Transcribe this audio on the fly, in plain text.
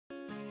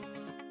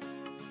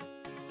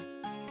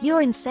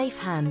You're in safe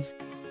hands.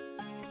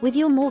 With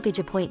your mortgage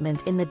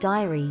appointment in the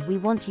diary, we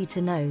want you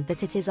to know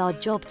that it is our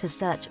job to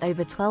search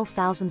over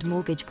 12,000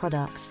 mortgage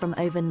products from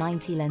over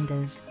 90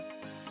 lenders.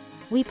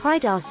 We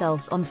pride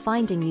ourselves on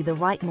finding you the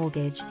right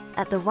mortgage,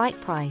 at the right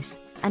price,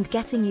 and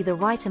getting you the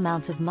right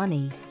amount of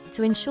money,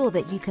 to ensure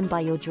that you can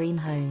buy your dream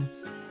home.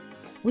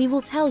 We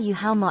will tell you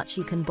how much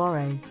you can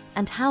borrow,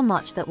 and how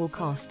much that will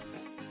cost.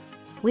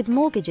 With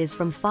mortgages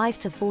from 5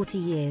 to 40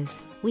 years,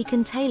 we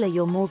can tailor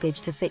your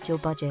mortgage to fit your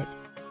budget.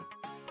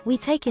 We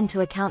take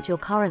into account your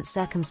current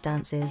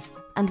circumstances,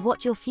 and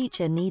what your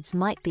future needs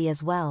might be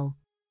as well.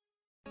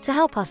 To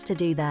help us to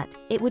do that,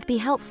 it would be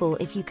helpful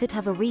if you could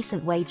have a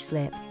recent wage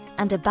slip,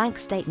 and a bank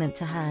statement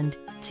to hand,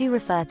 to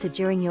refer to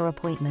during your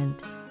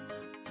appointment.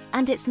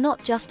 And it's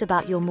not just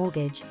about your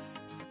mortgage.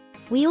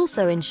 We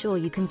also ensure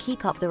you can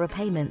keep up the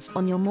repayments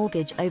on your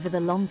mortgage over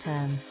the long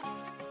term.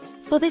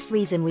 For this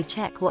reason, we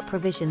check what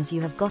provisions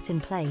you have got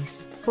in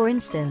place. For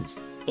instance,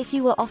 if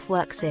you were off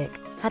work sick,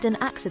 had an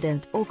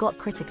accident, or got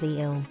critically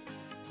ill.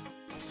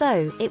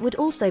 So, it would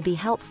also be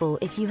helpful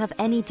if you have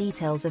any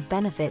details of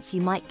benefits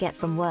you might get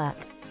from work,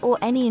 or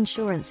any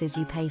insurances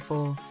you pay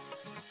for.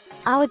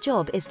 Our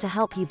job is to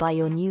help you buy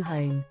your new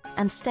home,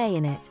 and stay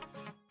in it.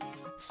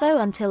 So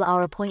until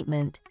our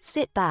appointment,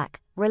 sit back,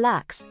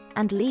 relax,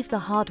 and leave the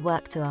hard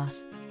work to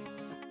us.